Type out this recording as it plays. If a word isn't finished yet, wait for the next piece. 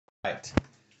Right.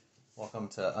 Welcome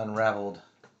to Unraveled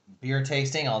Beer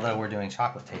Tasting, although we're doing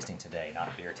chocolate tasting today,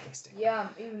 not beer tasting. Yeah,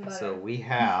 even better. So we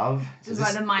have... This is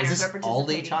why the minors are Aldi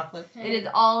participating. chocolate? It is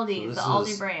Aldi. So It's this the Aldi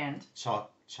is brand.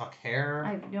 Chocaire.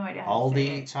 I have no idea how to say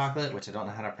Aldi it. chocolate, which I don't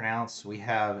know how to pronounce. We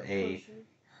have a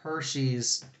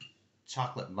Hershey's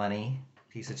chocolate bunny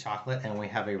piece of chocolate, and we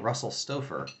have a Russell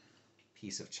Stover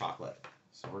piece of chocolate.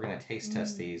 So we're going to taste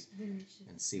test these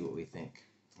and see what we think.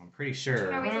 I'm pretty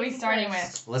sure... What are we starting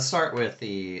with? Let's start with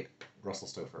the Russell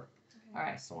Stover. All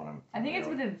right. That's the one I think it's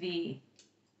with a V.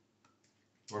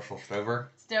 Russell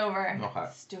Stover? Stover. Okay.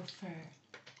 Stover.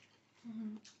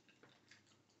 Mm-hmm.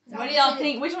 What do y'all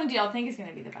think? Which one do y'all think is going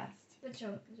to be the best? Which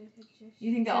one?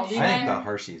 You think the I Aldi think the one?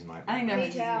 Hershey's might be. I think the Me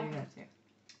Hershey's too. is going to be that too.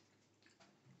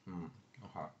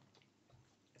 Okay.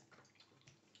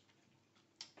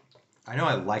 I know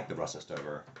I like the Russell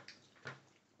Stover.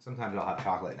 Sometimes I'll have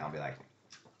chocolate and I'll be like,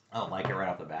 I don't like it right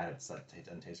off the bat. It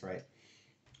doesn't taste right.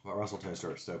 But Russell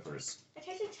Stover's. It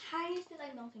tastes the tiniest bit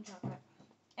like melting chocolate.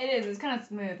 It is. It's kind of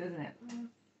smooth, isn't it? Mm-hmm.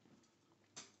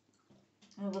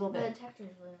 A little The bit. texture is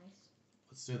really nice.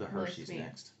 Let's do the Really Hershey's sweet.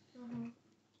 next. Mm-hmm.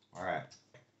 All right.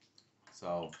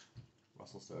 So,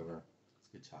 Russell Stover. It's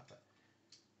good chocolate.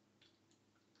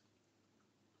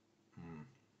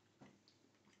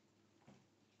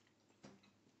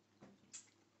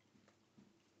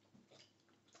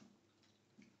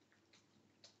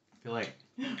 I feel like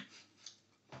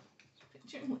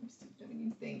Put your lipstick when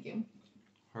you thank him.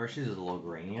 Hershey's is a little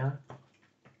grainier,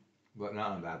 but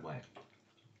not in a bad way.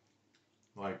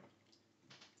 Like,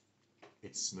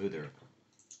 it's smoother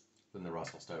than the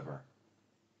Russell Stover.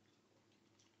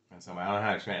 And so I don't know how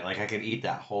to explain it. Like, I could eat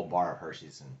that whole bar of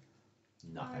Hershey's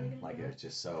and nothing. Like, it's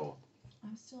just so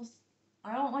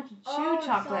I don't like to chew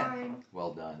chocolate. Sorry.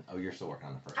 well done. Oh, you're still working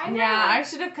on the first I one. know. Yeah, I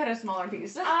should have cut a smaller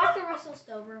piece. I like the Russell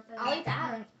Stover. I'll eat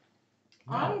that.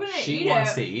 I'm gonna she eat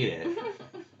wants it. to eat it.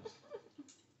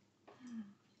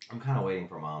 I'm kind of waiting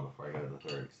for Mom before I go to the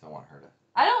third because I want her to.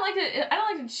 I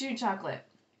don't like to chew chocolate.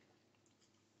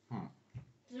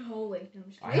 Holy. No,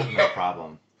 I'm just I have no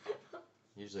problem.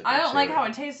 Usually, if I don't chew like it- how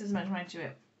it tastes as much when I chew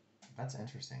it. That's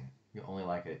interesting. You only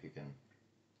like it if you can.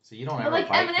 So you don't But ever like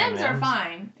bite M&Ms are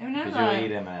fine. M&Ms Because are. you'll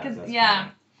eat M&Ms. That's yeah.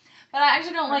 fine. But I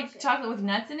actually don't like Okay. chocolate with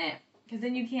nuts in it because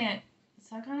then you can't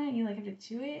suck on it. You like have to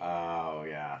chew it. Oh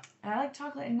yeah. And I like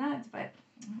chocolate and nuts, but I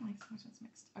don't like so much that's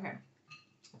mixed. Okay.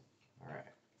 All right.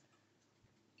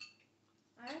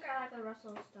 I think I like the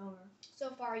Russell Stover. So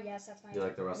far, yes, that's my. You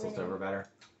like the Russell winning. Stover better?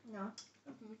 No.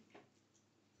 Mhm.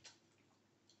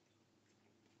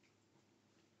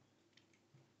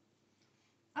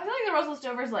 I feel like the Russell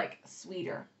Stover is like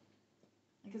sweeter.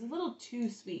 Like it's a little too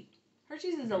sweet.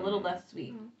 Hershey's is a little less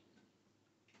sweet,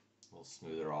 A little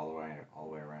smoother all the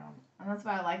way around. and that's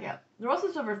why I like it. The Russell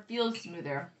Stover feels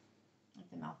smoother. Like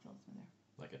the mouth feels smoother.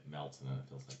 Like it melts and then it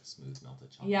feels like a smooth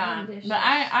melted chocolate. Yeah, Delicious. but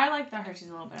I like the Hershey's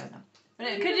a little better though. But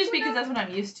it could just be because that's what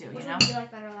I'm used to, you Which know. one do you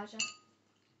like better, Elijah?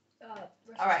 Russell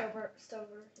All right.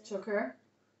 Stover. Choker.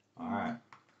 All right.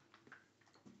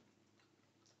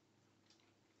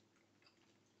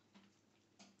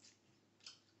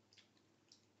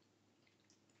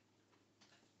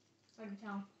 I can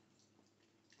tell.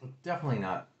 Definitely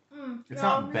not. It's No,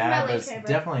 not this is bad, my but least it's favorite.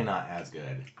 definitely not as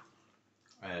good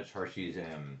as Hershey's.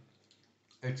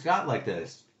 It's got like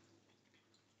this.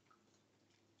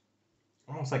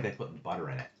 Almost like they put butter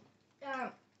in it. Yeah,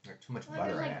 There's too much Like,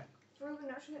 butter there's, in like- it. fruit and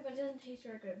nuts in it, but it doesn't taste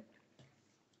very good.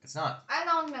 It's not. I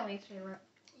know it's my least favorite.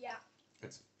 Yeah.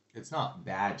 It's not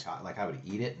bad chocolate. Like I would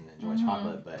eat it and enjoy Mhm.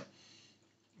 chocolate, but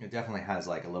it definitely has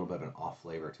like a little bit of an off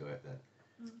flavor to it.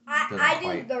 That Doesn't I do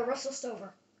quite- the Russell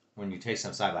Stover. when you taste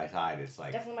them side by side, it's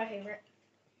like Definitely my favorite.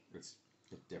 it's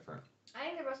different. I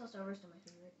think the Russell Stover is still my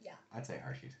favorite. I'd say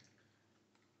Hershey's.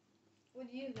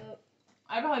 Would you vote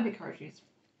I'd probably pick Hershey's.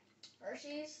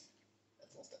 Hershey's?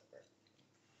 Russell Stover.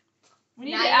 We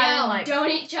need Now to you add know, in like don't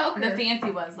eat choker. the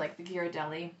fancy ones, like the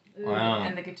Ghirardelli Wow.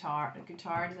 and the guitar. The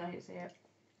guitar, is that how you say it?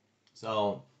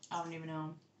 So, I don't even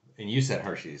know. and you said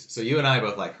Hershey's. So you and I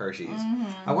both like Hershey's.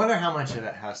 Mm-hmm. I wonder how much of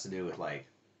it has to do with like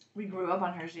We grew up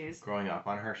on Hershey's. growing up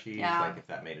on Hershey's. Yeah. Like if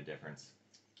that made a difference.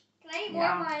 Can I eat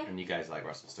Yeah. more of mine? And you guys like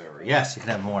Russell Stover. Yes, you can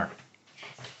have more.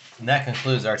 And that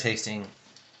concludes our tasting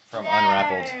from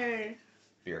Unraveled Yay.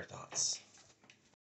 Beer Thoughts.